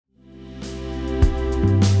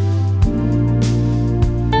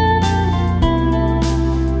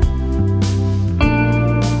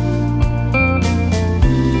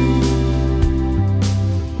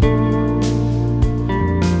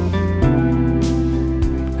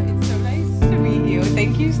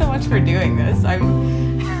you so much for doing this.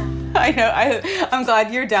 I'm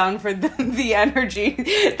glad you're down for the energy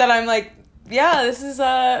that I'm like, yeah, this is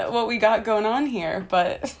what we got going on here.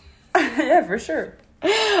 But yeah, for sure.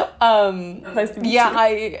 Nice to meet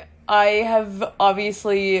you. I have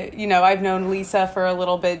obviously, I've known Lisa for a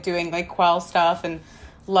little bit doing like Quell stuff and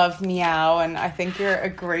love Meow, and I think you're a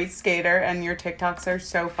great skater and your TikToks are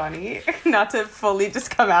so funny. Not to fully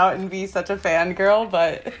just come out and be such a fangirl,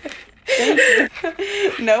 but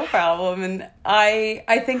no problem. And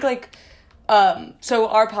I think like so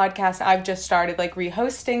our podcast, I've just started like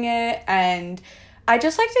rehosting it, and I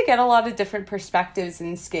just like to get a lot of different perspectives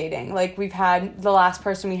in skating. Like we've had, the last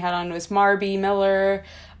person we had on was Marby Miller,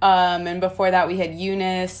 and before that we had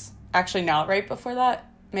Eunice. Actually, not right before that.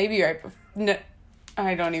 Maybe right before. No,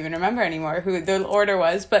 I don't even remember anymore who the order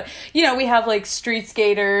was. But, we have like street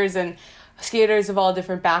skaters and skaters of all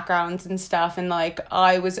different backgrounds and stuff. And like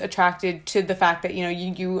I was attracted to the fact that,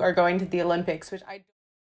 you are going to the Olympics, which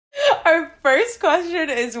Our first question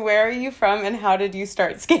is, where are you from and how did you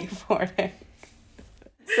start skateboarding?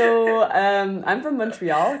 So I'm from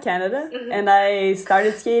Montreal, Canada, and I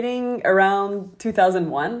started skating around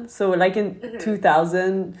 2001. So like in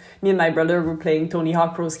 2000, me and my brother were playing Tony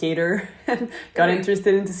Hawk Pro Skater and got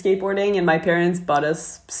interested into skateboarding, and my parents bought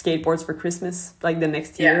us skateboards for Christmas like the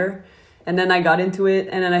next year. And then I got into it,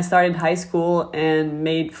 and then I started high school and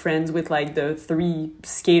made friends with like the 3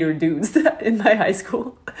 skater dudes in my high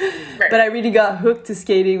school. Right. But I really got hooked to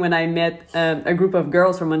skating when I met a group of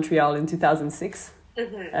girls from Montreal in 2006.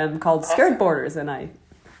 Called Skirtboarders,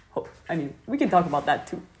 and we can talk about that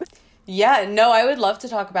too. Yeah, no, I would love to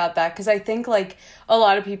talk about that, because I think like a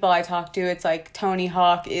lot of people I talk to, it's like Tony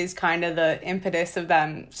Hawk is kind of the impetus of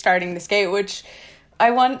them starting to skate, which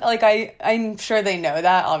I'm sure they know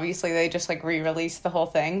that. Obviously they just like re-released the whole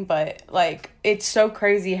thing, but like it's so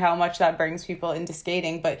crazy how much that brings people into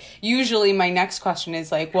skating. But usually my next question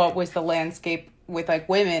is like, what was the landscape with like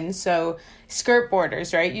women? So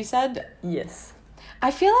Skirtboarders, right, you said? Yes. I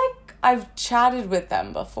feel like I've chatted with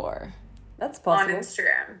them before. That's possible. On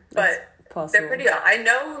Instagram. But they're pretty... I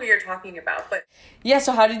know who you're talking about, but... Yeah,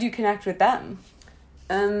 so how did you connect with them?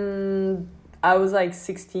 I was like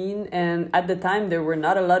 16, and at the time there were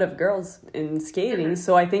not a lot of girls in skating.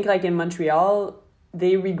 So I think like in Montreal,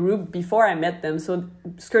 they regrouped before I met them. So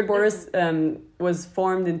Skirtboarders was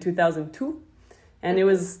formed in 2002, and it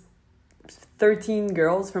was 13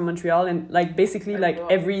 girls from Montreal, and like basically like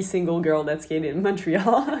every single girl that skated in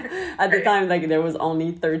Montreal at the time, like there was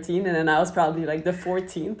only 13, and then I was probably like the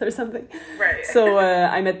 14th or something. Right. So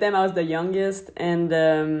I met them. I was the youngest, and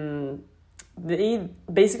they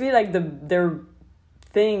basically like their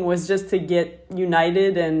thing was just to get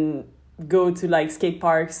united and go to like skate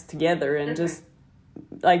parks together, and just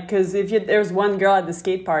like, because if there's one girl at the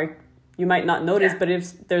skate park, you might not notice, but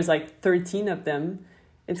if there's like 13 of them,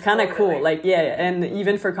 it's kind of cool. Like, yeah. And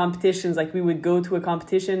even for competitions, like we would go to a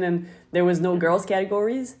competition and there was no girls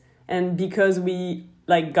categories. And because we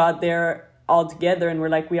like got there all together and we're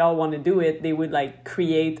like, we all want to do it, they would like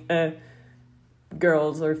create a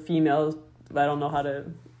girls or females. I don't know how to,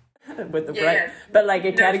 with the right, but like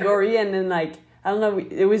a category. And then like, I don't know,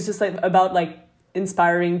 it was just like about like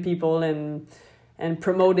inspiring people and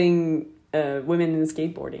promoting women in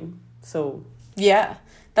skateboarding. So yeah.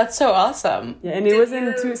 That's so awesome. Yeah, and it was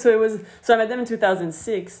so I met them in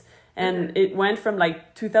 2006, and it went from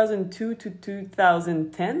like 2002 to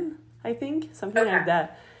 2010, I think, something like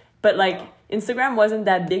that. But like Instagram wasn't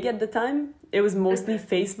that big at the time. It was mostly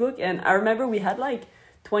Facebook, and I remember we had like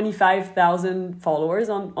 25,000 followers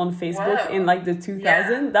on Facebook in like the 2000.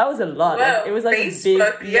 Yeah. That was a lot. Like, it was like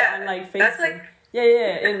Facebook, a big like Facebook. That's like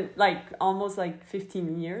and like almost like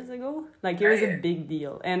 15 years ago. Like it was a big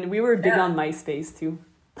deal, and we were big on MySpace too.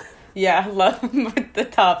 Yeah, I love the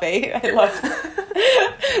top 8. I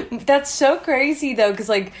love That's so crazy though, because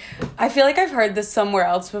like I feel like I've heard this somewhere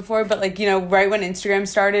else before, but like, right when Instagram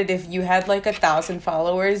started, if you had like 1,000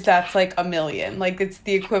 followers, that's like 1 million. Like it's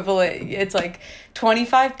the equivalent. It's like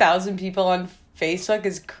 25,000 people on Facebook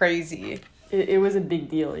is crazy. It was a big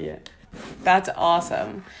deal. Yeah, that's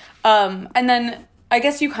awesome. And then I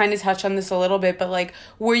guess you kind of touched on this a little bit, but like,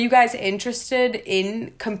 were you guys interested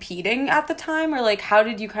in competing at the time, or like, how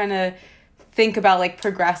did you kind of think about like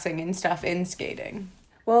progressing and stuff in skating?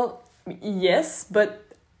 Well, yes, but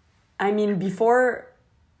I mean, before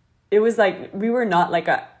it was like, we were not like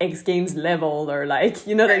a X Games level or like,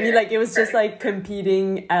 you know what I mean? Like it was just like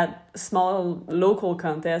competing at small local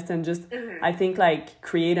contests and just, I think like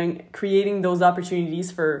creating those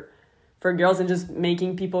opportunities for girls and just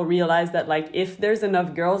making people realize that like if there's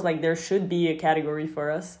enough girls, like there should be a category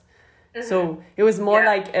for us. So it was more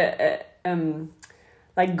like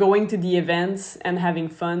like going to the events and having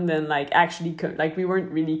fun than like actually like we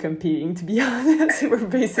weren't really competing, to be honest. We were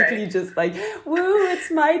basically just like, woo,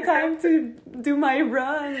 it's my time to do my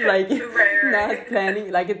run, like not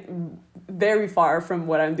planning, like it very far from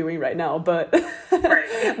what I'm doing right now, but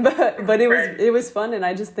but it was fun. And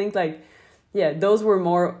I just think like, yeah, those were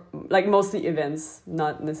more like mostly events,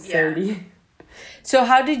 not necessarily. So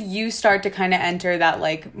how did you start to kind of enter that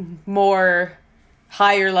like more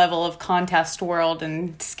higher level of contest world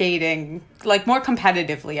and skating, like more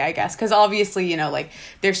competitively, I guess? Because obviously, you know, like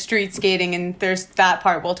there's street skating and there's that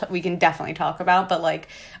part we can definitely talk about, but like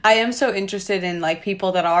I am so interested in like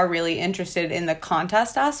people that are really interested in the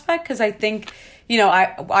contest aspect, because I think, you know,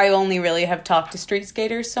 I only really have talked to street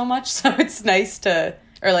skaters so much, so it's nice to,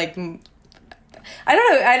 or like, I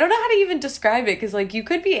don't know how to even describe it, because like you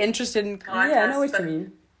could be interested in contest. Yeah, I know what you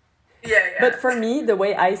mean. Yeah. But for me, the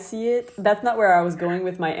way I see it, that's not where I was going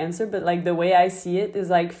with my answer, but like the way I see it is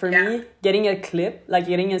like, for me, getting a clip, like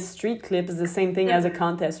getting a street clip is the same thing as a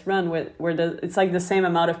contest run, where it's like the same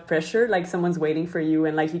amount of pressure, like someone's waiting for you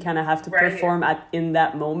and like you kind of have to perform in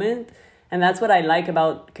that moment. And that's what I like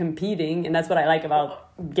about competing, and that's what I like about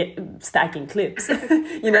stacking clips.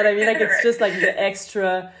 You know what I mean? Like it's just like the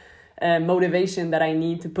extra motivation that I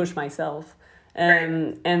need to push myself.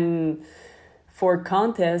 And for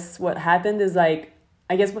contests, what happened is like,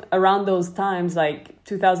 I guess around those times, like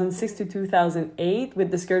 2006 to 2008, with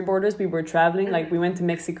the skateboarders, we were traveling. Like we went to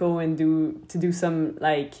Mexico and to do some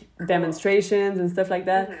like demonstrations and stuff like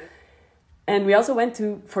that. And we also went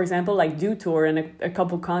to, for example, like Dew Tour and a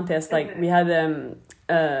couple contests. Like we had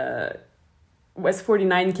West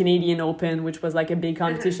 49 Canadian Open, which was like a big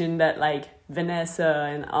competition that like Vanessa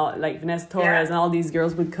and Vanessa Torres and all these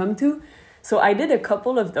girls would come to. So I did a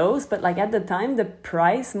couple of those, but like at the time, the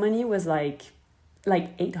prize money was like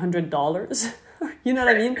 $800. You know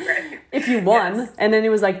what I mean? If you won, and then it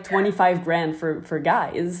was like 25 grand for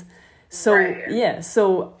guys. So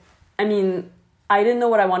so I mean, I didn't know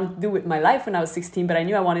what I wanted to do with my life when I was 16, but I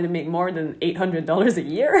knew I wanted to make more than $800 a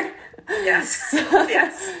year. Yes.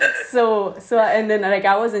 So and then like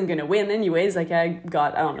I wasn't gonna win anyways. Like I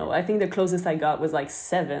got, I don't know, I think the closest I got was like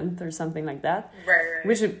 7th or something like that. Right.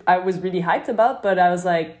 Which I was really hyped about, but I was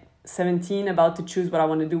like 17, about to choose what I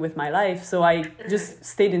want to do with my life. So I just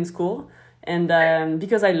stayed in school, and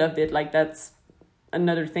because I loved it. Like that's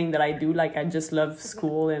another thing that I do. Like I just love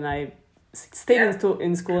school, and I stayed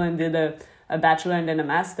in school and did a bachelor and then a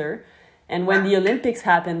master. And when the Olympics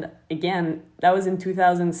happened again, that was in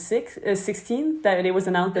 2016, that it was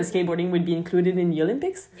announced that skateboarding would be included in the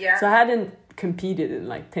Olympics. Yeah. So I hadn't competed in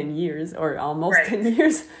like 10 years or almost 10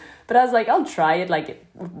 years. But I was like, I'll try it. Like,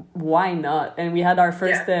 why not? And we had our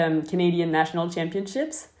first Canadian national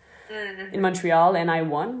championships in Montreal, and I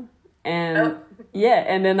won. And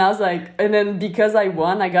and then I was like, and then because I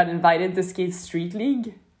won, I got invited to Skate Street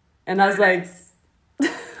League. And I was like,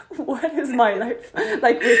 what is my life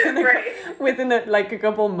like within a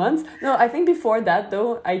couple months? No, I think before that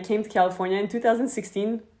though, I came to California in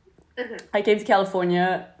 2016. I came to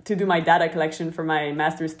California to do my data collection for my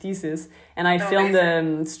master's thesis, and I filmed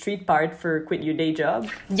the street part for Quit Your Day Job.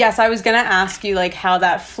 Yes, I was gonna ask you like how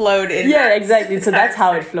that flowed in. Yeah, exactly. So that's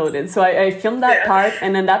how it floated. So I filmed that part,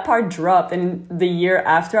 and then that part dropped, and the year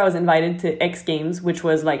after I was invited to X Games, which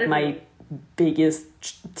was like my biggest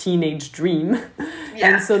teenage dream.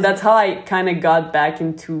 And so that's how I kind of got back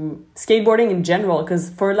into skateboarding in general, because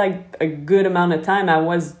for like a good amount of time I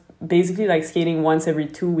was basically like skating once every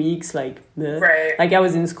 2 weeks, like like I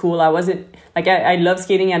was in school. I wasn't like, I love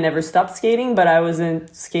skating, I never stopped skating, but I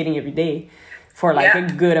wasn't skating every day for like a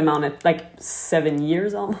good amount of like 7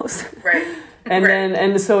 years almost. And then,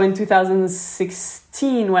 and so in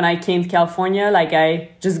 2016, when I came to California, like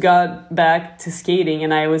I just got back to skating,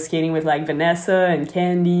 and I was skating with like Vanessa and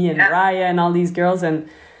Candy and Raya and all these girls, and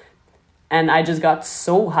I just got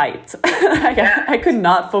so hyped. I could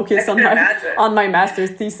not focus on my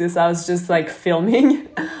master's thesis. I was just like filming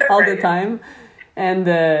all the time. And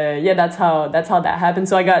that's how that happened.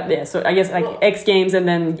 So I got so I guess like X Games, and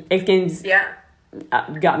then X Games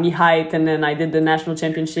got me hyped, and then I did the national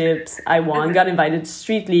championships. I won, got invited to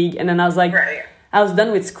Street League, and then I was like, I was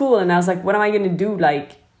done with school, and I was like, what am I gonna do?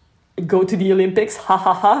 Like, go to the Olympics? Ha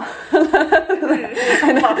ha ha.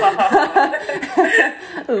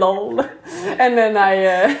 Lol. And then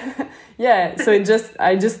so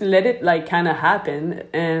I just let it like kind of happen,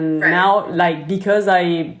 and now like because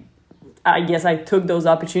I guess I took those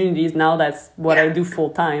opportunities, now that's what I do full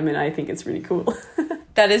time, and I think it's really cool.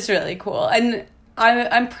 That is really cool. And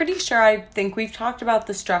I'm pretty sure, I think we've talked about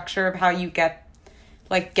the structure of how you get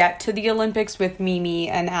to the Olympics with Mimi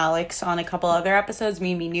and Alex on a couple other episodes,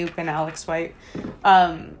 Mimi Knoop and Alex White.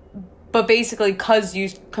 But basically, because you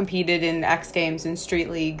competed in X Games and street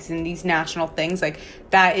leagues and these national things, like,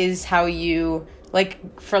 that is how you,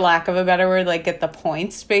 like, for lack of a better word, like, get the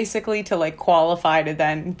points, basically, to, like, qualify to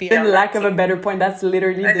then be... In lack of a better point, that's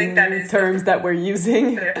literally the new terms that we're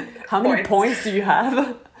using. How many points do you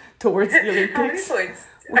have towards the Olympics? How many points?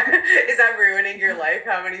 Is that ruining your life?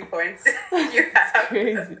 How many points you have? It's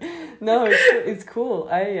crazy. No, it's cool.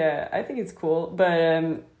 I think it's cool.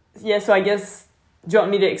 But, yeah, so I guess... Do you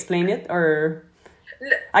want me to explain it, or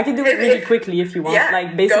I can do it really quickly if you want? Yeah,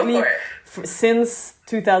 like basically, go for it. Since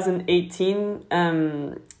 2018,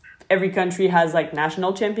 every country has like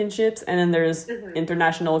national championships, and then there's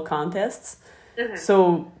international contests.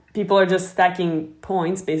 So people are just stacking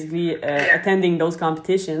points, basically attending those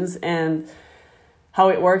competitions. And how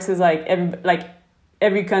it works is like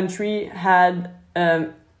every country had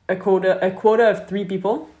a quota of 3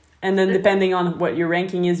 people, and then depending on what your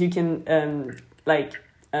ranking is, you can not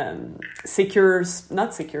secure,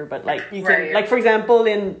 but like you can, like for example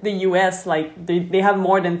in the US, like they have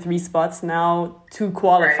more than 3 spots now to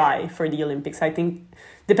qualify for the Olympics. I think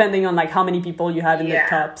depending on like how many people you have in the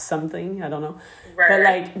top something, I don't know. But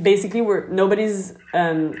like basically nobody's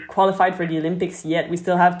qualified for the Olympics yet. We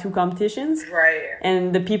still have 2 competitions.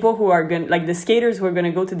 And the people who are going, like the skaters who are going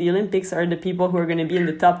to go to the Olympics are the people who are going to be in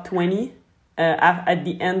the top 20 at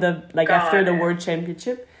the end of like after the World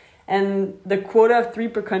Championship. And the quota of 3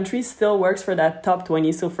 per country still works for that top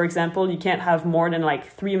 20. So, for example, you can't have more than like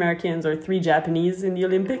 3 Americans or 3 Japanese in the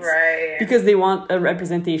Olympics. Because they want a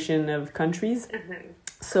representation of countries.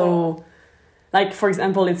 So, like, for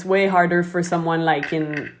example, it's way harder for someone like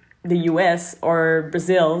in the US or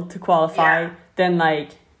Brazil to qualify than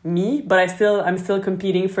like me. But I'm still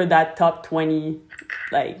competing for that top 20,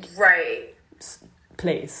 like,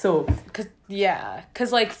 place. So, because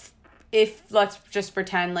like... If let's just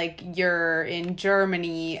pretend like you're in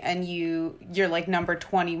Germany and you're like number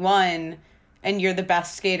 21 and you're the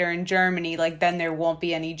best skater in Germany, like then there won't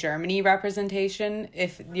be any Germany representation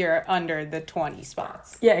if you're under the 20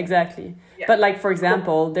 spots. Yeah, exactly. But like for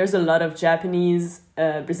example, there's a lot of Japanese,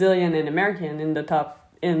 Brazilian and American in the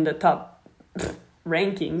top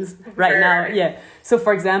rankings right now. Yeah. So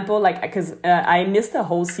for example, like because I missed a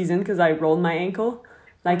whole season because I rolled my ankle.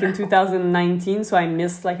 Like in 2019, so I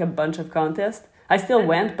missed like a bunch of contests. I still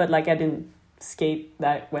went, but like I didn't skate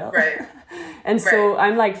that well. And so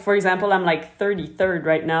I'm like, for example, I'm like 33rd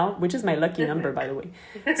right now, which is my lucky number, by the way.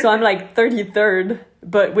 So I'm like 33rd,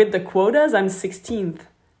 but with the quotas, I'm 16th.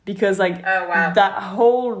 Because like that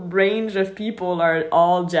whole range of people are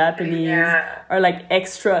all Japanese, are like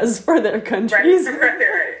extras for their countries. So,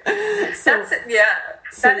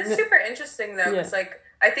 that is super interesting though. It's like,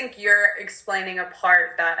 I think you're explaining a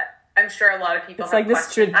part that I'm sure a lot of people have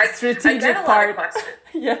questioned. It's like the strategic part.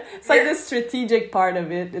 It's like the strategic part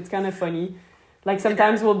of it. It's kind of funny. Like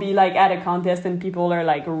sometimes we'll be like at a contest and people are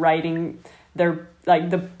like writing their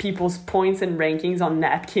like the people's points and rankings on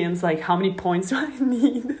napkins. Like how many points do I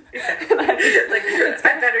need?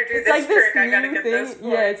 I better do this trick. I gotta get those points.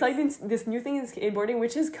 Yeah, it's like this new thing in skateboarding,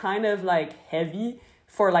 which is kind of like heavy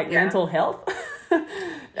for like mental health.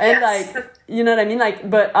 And like you know what I mean, like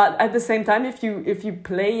but at the same time if you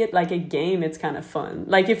play it like a game, it's kind of fun.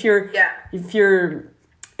 Like if you're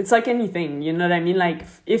it's like anything, you know what I mean, like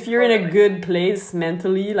if you're in a good place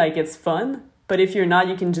mentally, like it's fun, but if you're not,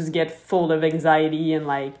 you can just get full of anxiety and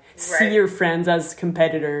like see your friends as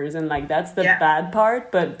competitors, and like that's the bad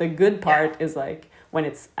part. But the good part is like when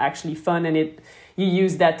it's actually fun and you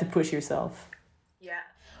use that to push yourself.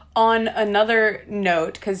 On another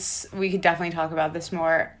note, because we could definitely talk about this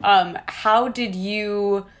more, how did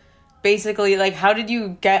you basically, like, how did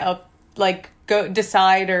you get up, like, go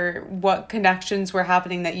decide, or what connections were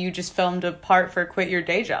happening that you just filmed a part for Quit Your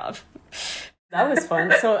Day Job? That was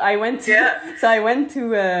fun. So I went to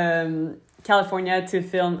California to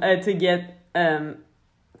film,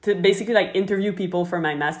 to basically, like, interview people for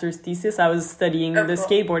my master's thesis. I was studying the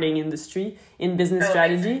skateboarding industry in business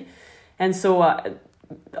strategy. And so...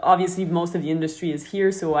 obviously most of the industry is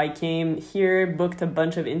here, so I came here, booked a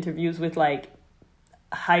bunch of interviews with like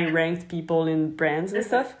high ranked people in brands and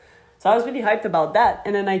stuff, so I was really hyped about that.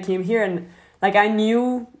 And then I came here and like I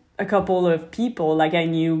knew a couple of people, like I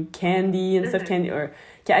knew Candy and stuff.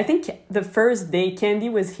 I think the first day Candy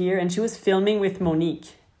was here and she was filming with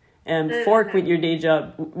Monique for Quit Your Day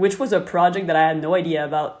Job, which was a project that I had no idea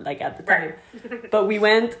about like at the time. But we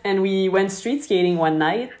went street skating one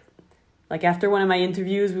night. Like after one of my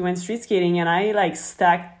interviews, we went street skating and I like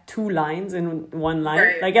stacked 2 lines in one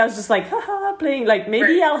line. Like I was just like, haha, playing. Like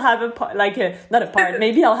maybe I'll have not a part.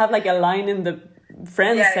 Maybe I'll have like a line in the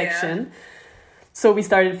friends section. So we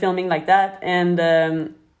started filming like that, and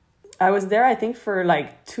I was there, I think, for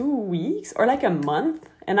like 2 weeks or like a month,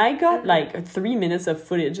 and I got like 3 minutes of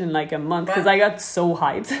footage in like a month because I got so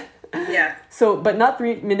hyped. Yeah. So, but not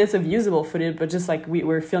 3 minutes of usable footage, but just like we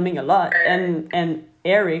were filming a lot, and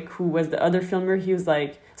Eric, who was the other filmer, he was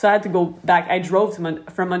like, so I had to go back. I drove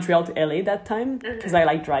from Montreal to LA that time because I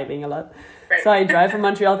like driving a lot. Right. So I drive from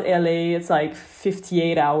Montreal to LA. It's like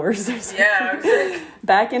 58 hours or something. Yeah.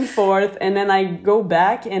 Back and forth. And then I go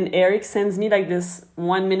back and Eric sends me like this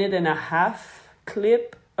 1.5 minute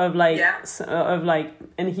clip of like,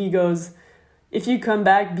 and he goes, if you come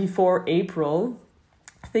back before April,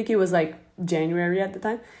 I think it was like January at the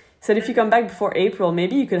time. He said, if you come back before April,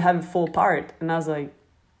 maybe you could have a full part. And I was like,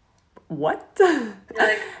 what?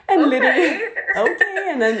 Like, and literally, okay.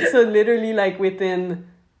 And then, so literally like within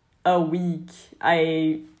a week,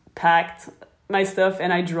 I packed my stuff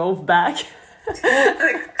and I drove back.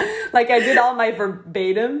 Like I did all my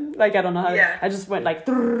verbatim. Like, I don't know how, I just went like,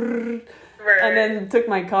 and then took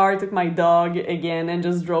my car, took my dog again, and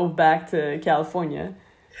just drove back to California.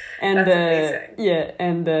 And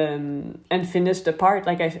and finished the part.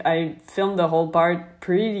 Like I filmed the whole part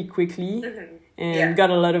pretty quickly. And got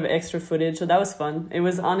a lot of extra footage, so that was fun. It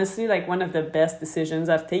was honestly like one of the best decisions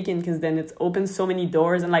I've taken, because then it's opened so many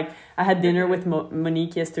doors. And like I had dinner with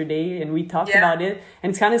Monique yesterday, and we talked about it, and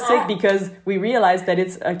it's kind of sick because we realized that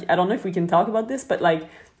it's I don't know if we can talk about this, but like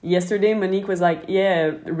yesterday Monique was like, yeah,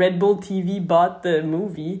 Red Bull TV bought the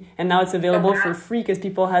movie, and now it's available for free because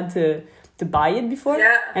people had to buy it before,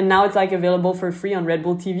 and now it's like available for free on Red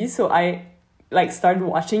Bull TV. So I like started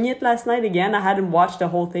watching it last night again. I hadn't watched the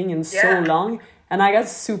whole thing in so long, and I got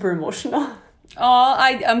super emotional. Oh,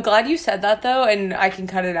 I'm glad you said that though, and I can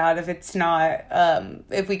cut it out if it's not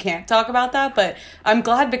if we can't talk about that, but I'm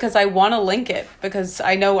glad because I want to link it, because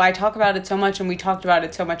I know I talk about it so much, and we talked about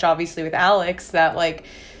it so much obviously with Alex, that like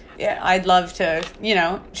I'd love to, you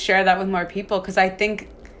know, share that with more people, because I think,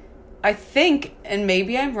 and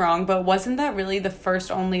maybe I'm wrong, but wasn't that really the first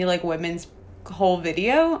only like women's whole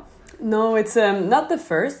video? No, it's not the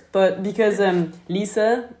first, but because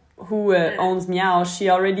Lisa, who owns Meow, she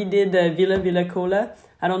already did Villa Cola.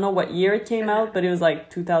 I don't know what year it came out, but it was like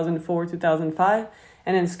 2004, 2005.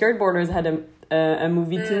 And then Skirtboarders had a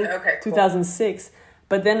movie too, 2006.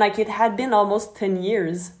 But then like it had been almost 10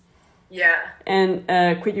 years. Yeah. And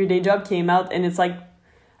Quit Your Day Job came out, and it's like,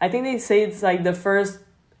 I think they say it's like the first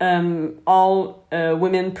all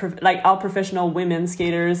women, all professional women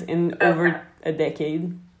skaters in over a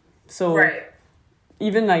decade. So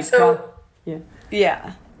even like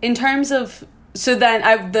yeah. In terms of, so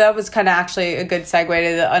then that was kind of actually a good segue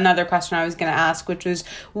to another question I was going to ask, which was,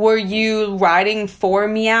 were you riding for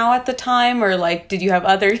Meow at the time, or like did you have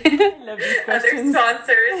other other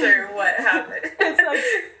sponsors, or what happened? It's like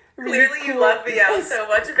really clearly cool. You love Meow so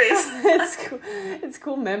much, basically. It's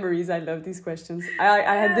cool memories. I love these questions.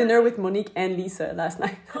 I had dinner with Monique and Lisa last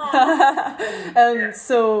night.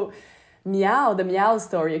 So Meow, the Meow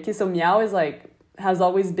story. Okay, so Meow is like, has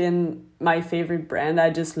always been my favorite brand.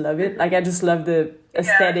 I just love it. Like, I just love the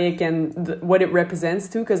aesthetic and what it represents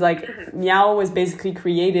too. Because like Meow was basically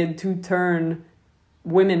created to turn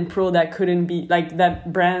women pro that couldn't be like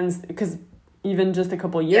that brands. Because even just a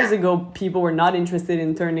couple years ago, people were not interested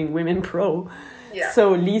in turning women pro. Yeah.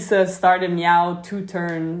 So Lisa started Meow to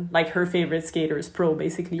turn like her favorite skaters pro,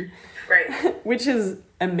 basically. Right. Which is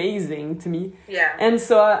amazing to me. Yeah. And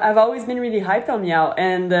so I've always been really hyped on Meow.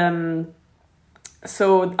 And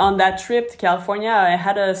so on that trip to California, I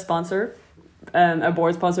had a sponsor, a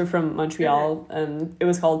board sponsor from Montreal. And it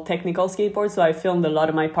was called Technical Skateboard. So I filmed a lot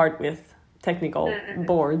of my part with technical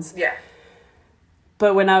boards. Yeah.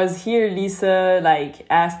 But when I was here, Lisa like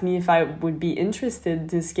asked me if I would be interested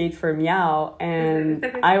to skate for Meow. And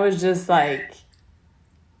I was just like,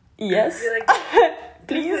 yes.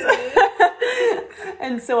 Please.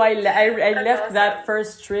 And so I left awesome. That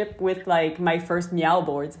first trip with like my first Meow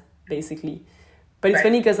boards, basically. But it's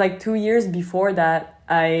funny because like 2 years before that,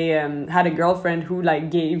 I had a girlfriend who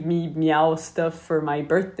like gave me Meow stuff for my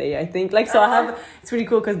birthday, I think. Like, so I have, it's really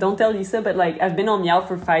cool because don't tell Lisa, but like I've been on Meow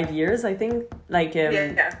for 5 years, I think. Like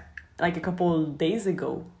like a couple days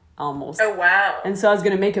ago. Almost. Oh wow! And so I was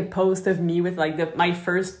gonna make a post of me with like my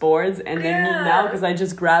first boards, and then me now because I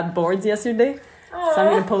just grabbed boards yesterday. Aww. So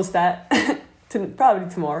I'm gonna post that probably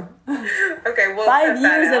tomorrow. Okay, well, 5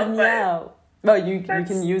 years of Meow. Well, you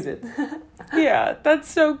can use it. Yeah,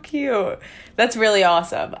 that's so cute. That's really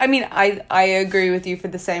awesome. I mean, I agree with you for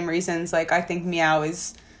the same reasons. Like, I think Meow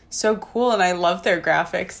is so cool, and I love their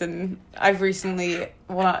graphics. And I've recently,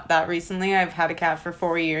 well, not that recently, I've had a cat for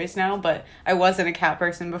 4 years now, but I wasn't a cat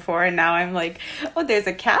person before, and now I'm like, oh, there's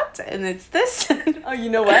a cat and it's this. Oh, you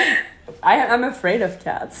know what, I'm afraid of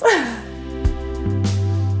cats.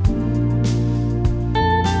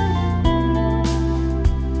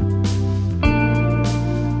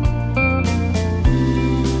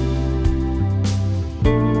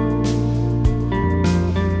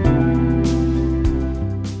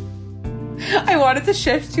 I wanted to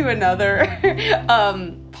shift to another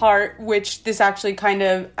part, which this actually kind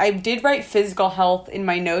of, I did write physical health in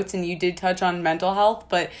my notes, and you did touch on mental health,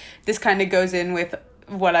 but this kind of goes in with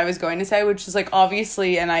what I was going to say, which is like,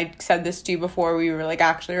 obviously, and I said this to you before we were like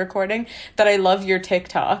actually recording, that I love your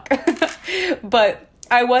TikTok. But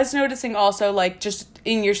I was noticing also, like, just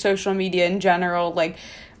in your social media in general, like,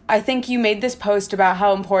 I think you made this post about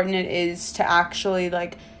how important it is to actually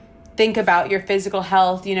like think about your physical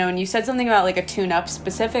health, you know, and you said something about like a tune-up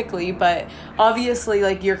specifically, but obviously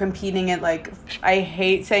like you're competing at like, I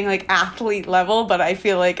hate saying like athlete level, but I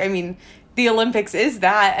feel like, I mean, the Olympics is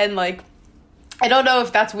that, and like, I don't know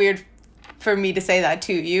if that's weird for me to say that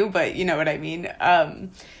to you, but you know what I mean.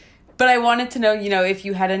 But I wanted to know, you know, if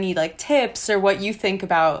you had any like tips or what you think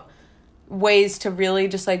about ways to really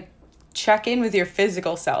just like check in with your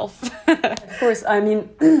physical self. Of course, I mean,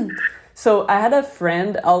 so I had a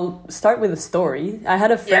friend, I'll start with a story. I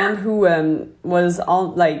had a friend who was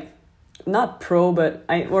all like, not pro, but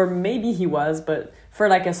or maybe he was, but for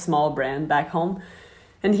like a small brand back home.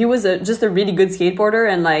 And he was just a really good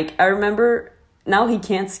skateboarder. And like, I remember now he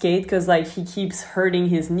can't skate because like he keeps hurting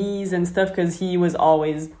his knees and stuff because he was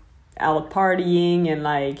always out partying and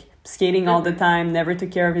like skating all the time, never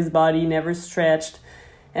took care of his body, never stretched.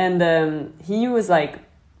 And he was like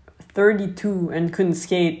 32 and couldn't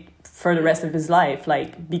skate for the rest of his life,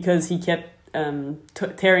 like because he kept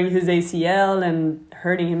tearing his ACL and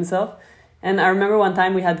hurting himself. And I remember one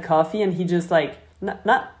time we had coffee and he just like,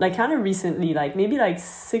 not like kind of recently, like maybe like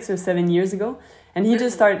 6 or 7 years ago, and he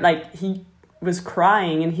just started like, he was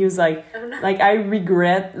crying and he was like, like, I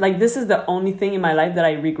regret, like, this is the only thing in my life that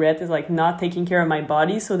I regret is like not taking care of my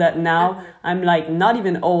body, so that now I'm like not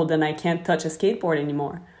even old and I can't touch a skateboard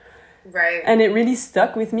anymore. Right. And it really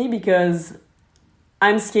stuck with me because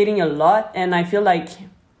I'm skating a lot and I feel like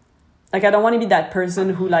I don't want to be that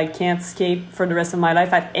person who like can't skate for the rest of my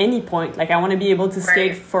life at any point. Like I want to be able to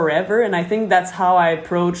skate forever. And I think that's how I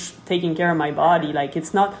approach taking care of my body. Like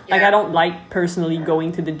it's not like I don't like personally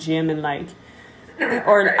going to the gym and like,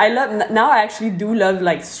 or I love, now I actually do love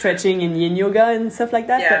like stretching and yin yoga and stuff like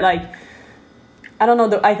that. But like, I don't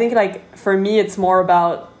know, I think like for me, it's more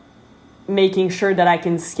about making sure that I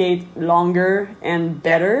can skate longer and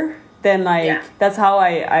better than like, that's how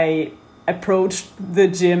I approached the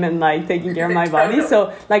gym and like taking care of my body.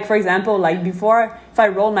 So like, for example, like before, if I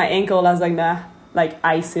rolled my ankle, I was like, nah, like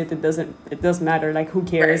ice it, it doesn't matter, like who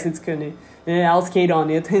cares, it's gonna, I'll skate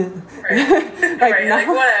on it. Like, now, like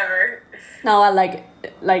whatever. Now I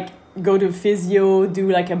like go to physio, do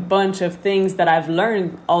like a bunch of things that I've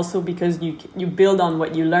learned also because you build on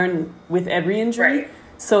what you learn with every injury.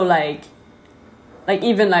 So like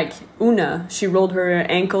even like Una, she rolled her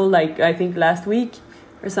ankle like I think last week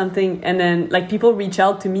or something, and then like people reach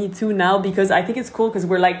out to me too now because I think it's cool because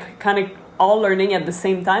we're like kind of all learning at the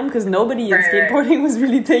same time because nobody in skateboarding was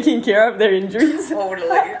really taking care of their injuries.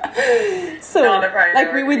 Totally. So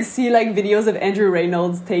like we would see like videos of Andrew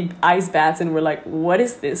Reynolds take ice baths and we're like, what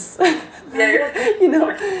is this? You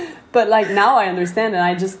know. But like now I understand, and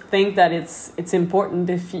I just think that it's important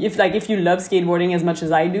if you love skateboarding as much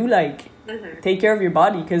as I do, like take care of your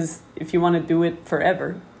body, because if you want to do it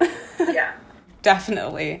forever. Yeah.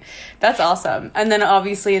 Definitely. That's awesome. And then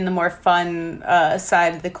obviously in the more fun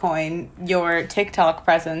side of the coin, your TikTok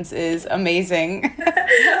presence is amazing.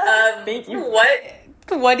 Thank you.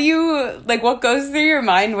 What do you, like, what goes through your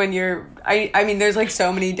mind when you're, I mean, there's like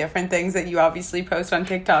so many different things that you obviously post on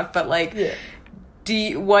TikTok, but like,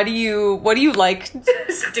 what do you like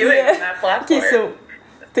doing on that platform? Okay, so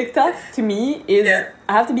TikTok to me is,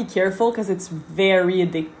 I have to be careful because it's very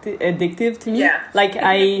addictive to me. Yeah. Like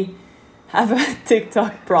I have a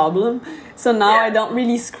TikTok problem, so now I don't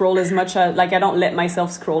really scroll as much. Like I don't let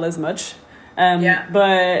myself scroll as much.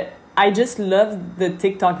 But I just love the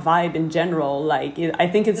TikTok vibe in general. Like I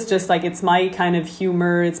think it's just like it's my kind of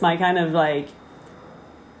humor. It's my kind of like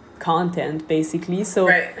content basically.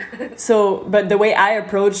 So but the way I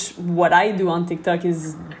approach what I do on TikTok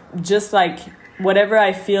is just like whatever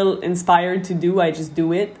I feel inspired to do, I just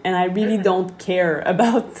do it, and I really don't care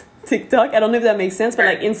about TikTok. I don't know if that makes sense, but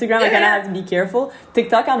like Instagram, I kind of have to be careful.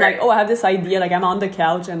 TikTok, I'm like, oh, I have this idea. Like I'm on the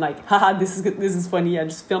couch and like, haha, this is good. This is funny. I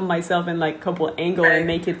just film myself in like a couple angle and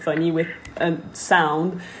make it funny with a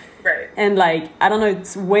sound. Right. And like, I don't know,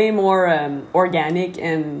 it's way more organic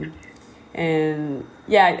and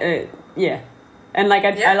yeah. And like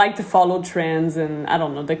I like to follow trends, and I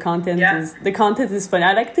don't know, the content is fun.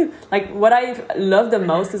 I like to, like, what I love the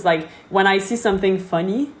most is like when I see something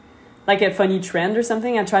funny, like a funny trend or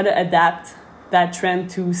something, I try to adapt that trend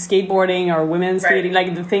to skateboarding or women's skating,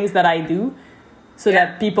 like the things that I do, so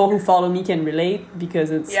that people who follow me can relate,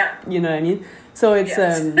 because it's you know what I mean. So it's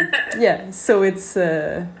so it's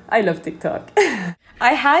I love TikTok.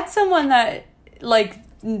 I had someone that like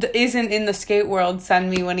isn't in the skate world send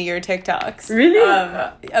me one of your TikToks. Really?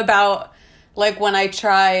 About like when I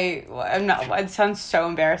try, I'm not, it sounds so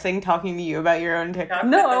embarrassing talking to you about your own TikTok.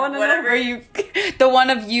 No, I want to know. Where you, the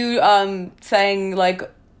one of you saying like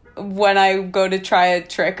when I go to try a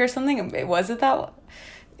trick or something, was it that one?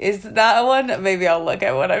 Is that one? Maybe I'll look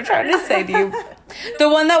at what I'm trying to say to you. The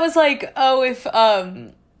one that was like, oh, if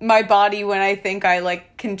my body, when I think I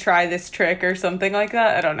like can try this trick or something like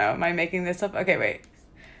that. I don't know. Am I making this up? Okay, wait.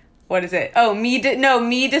 What is it? Oh, me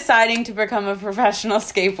deciding to become a professional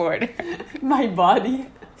skateboarder. My body.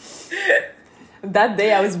 That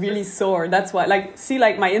day I was really sore. That's why, like, see,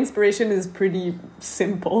 like my inspiration is pretty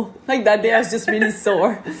simple. Like that day I was just really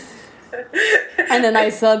sore. And then I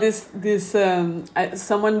saw this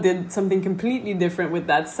someone did something completely different with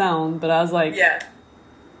that sound, but I was like,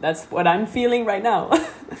 that's what I'm feeling right now.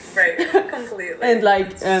 Right, completely. And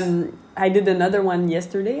like I did another one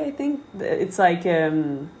yesterday, I think. It's like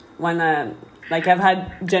when like I've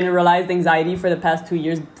had generalized anxiety for the past 2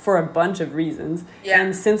 years for a bunch of reasons.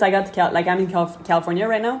 And since I got to I'm in California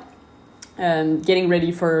right now, getting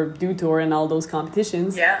ready for Do Tour and all those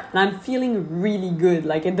competitions. And I'm feeling really good,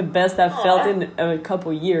 like the best I've felt in a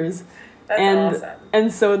couple years. That's awesome.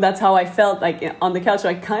 And so that's how I felt, like on the couch. So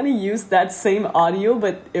I kind of used that same audio,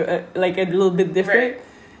 but like a little bit different.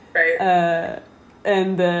 Right.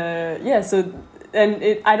 So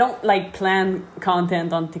I don't like plan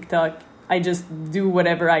content on TikTok. I just do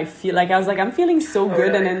whatever I feel like. I was like, I'm feeling so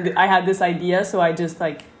good, and then I had this idea, so I just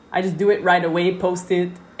do it right away, post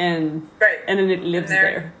it, and then it lives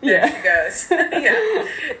there. There she goes. Yeah.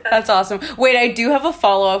 That's awesome. Wait, I do have a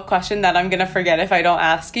follow-up question that I'm going to forget if I don't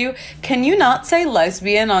ask you. Can you not say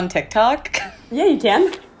lesbian on TikTok? Yeah, you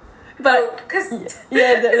can. But because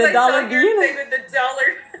the dollar bean. With the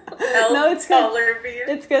dollar. No, it's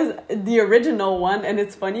because the original one, and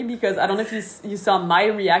it's funny because I don't know if you saw my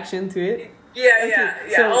reaction to it. Yeah.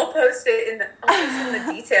 So, I'll post it in the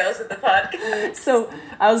details of the podcast. So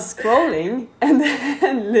I was scrolling, and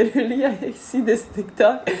then literally I see this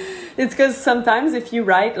TikTok. It's because sometimes if you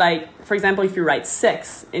write, like, for example, if you write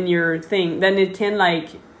sex in your thing, then it can like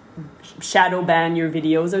shadow ban your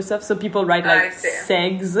videos or stuff. So people write like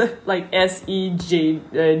segs, like SEGGS,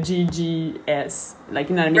 like,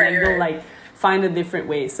 you know what I mean? And they'll like find a different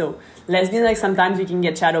way. So lesbian, like sometimes you can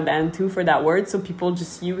get shadow banned too for that word. So people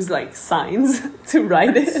just use like signs to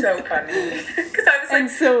write it. So funny. Because I was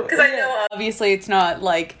like, because I know obviously it's not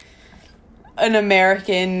like an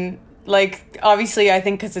American. Like, obviously, I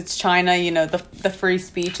think because it's China, you know, the free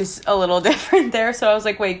speech is a little different there. So I was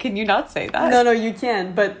like, wait, can you not say that? No, you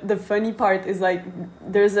can. But the funny part is, like,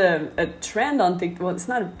 there's a trend on TikTok. Well, it's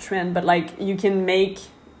not a trend, but, like, you can make,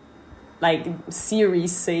 like, Siri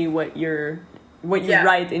say what you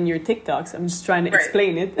write in your TikToks. I'm just trying to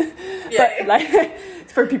explain it. But, like,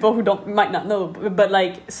 for people who might not know. But,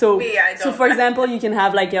 like, so for example, you can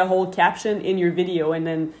have, like, a whole caption in your video, and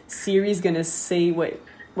then Siri's going to say what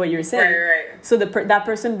you're saying. Right. So that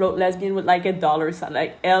person wrote lesbian with like a dollar sign,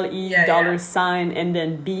 like LE dollar sign, and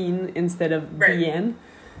then bean instead of BN.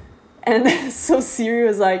 And so Siri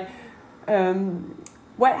was like,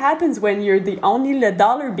 what happens when you're the only le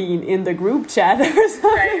dollar bean in the group chat or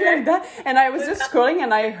something like that? And I was just scrolling,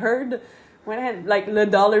 and I heard when I had like le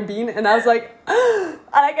dollar bean, and I was like,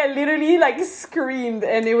 I literally like screamed,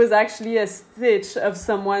 and it was actually a stitch of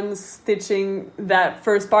someone stitching that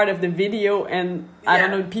first part of the video, and I don't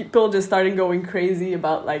know, people just started going crazy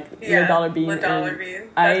about like le dollar bean. Le dollar bean.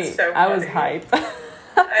 That's so funny. I was hyped.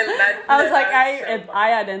 I was like,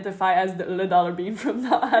 I identify as the le dollar bean from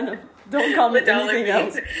now on. Don't call me anything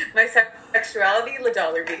else. My sexuality, le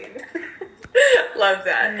dollar bean. Love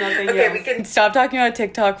that. Nothing okay, else. We can stop talking about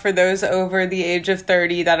TikTok for those over the age of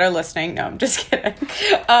 30 that are listening. No, I'm just kidding.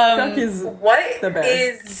 TikTok is what the best.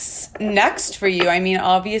 Is next for you? I mean,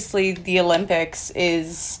 obviously the Olympics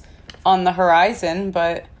is on the horizon,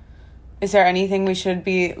 but Is there anything we should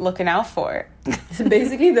be looking out for? So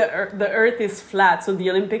basically, the Earth is flat, so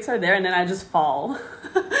the Olympics are there, and then I just fall.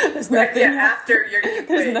 There's nothing after your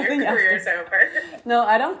career's over. No,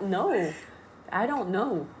 I don't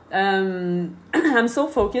know. I'm so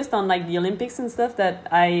focused on like the Olympics and stuff that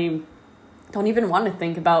I don't even want to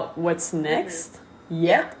think about what's next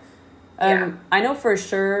yet. I know for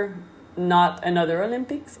sure not another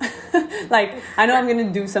Olympics. Like, I know I'm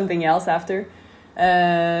gonna do something else after.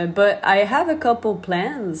 But I have a couple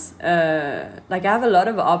plans. Like, I have a lot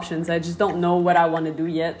of options. I just don't know what I want to do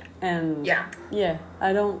yet. And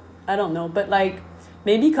I don't know. But like,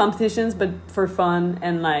 maybe competitions, but for fun,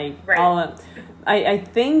 and like I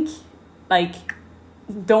think like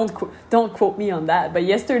don't quote me on that. But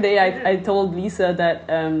yesterday I told Lisa that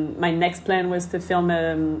my next plan was to film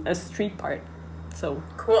a street part. So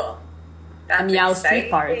cool. A Meow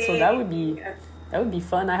street part. So that would be. Yeah. That would be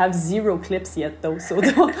fun. I have 0 clips yet, though, so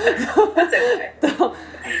don't. That's okay.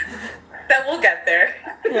 Then we'll get there.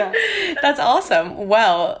 Yeah, that's awesome.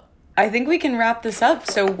 Well, I think we can wrap this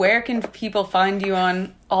up. So, where can people find you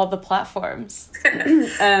on all the platforms?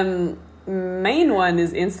 Main one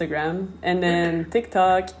is Instagram, and then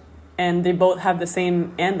TikTok, and they both have the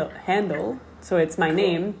same handle. So it's my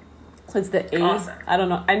name. So it's the A. Awesome. I don't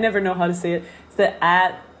know. I never know how to say it. It's the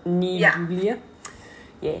 @Nigulia.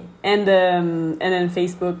 Yeah, and then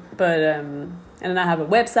Facebook, but and then I have a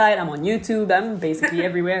website. I'm on YouTube. I'm basically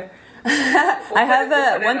everywhere. I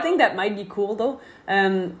have one thing that might be cool though.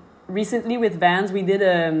 Recently with Vans, we did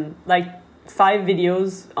like 5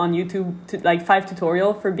 videos on YouTube, like 5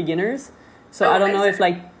 tutorial for beginners. So I don't know if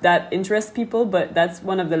like that interests people, but that's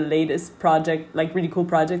one of the latest project, like really cool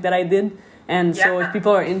project that I did. And so if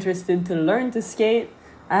people are interested to learn to skate,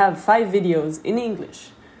 I have 5 videos in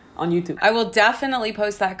English on YouTube. I will definitely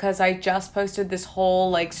post that because I just posted this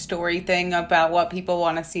whole like story thing about what people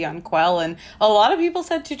want to see on Quell, and a lot of people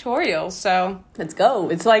said tutorials. So let's go.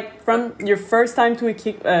 It's like from your first time to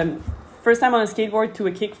first time on a skateboard to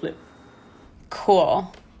a kickflip.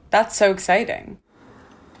 Cool. That's so exciting.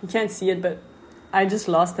 You can't see it, but I just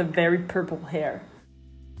lost a very purple hair.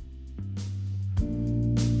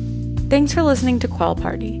 Thanks for listening to Quell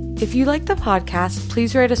Party. If you like the podcast,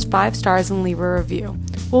 please rate us 5 stars and leave a review.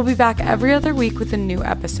 We'll be back every other week with a new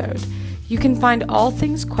episode. You can find all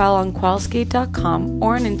things Quell on quellskate.com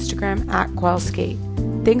or on Instagram @quellskate.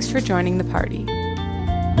 Thanks for joining the party.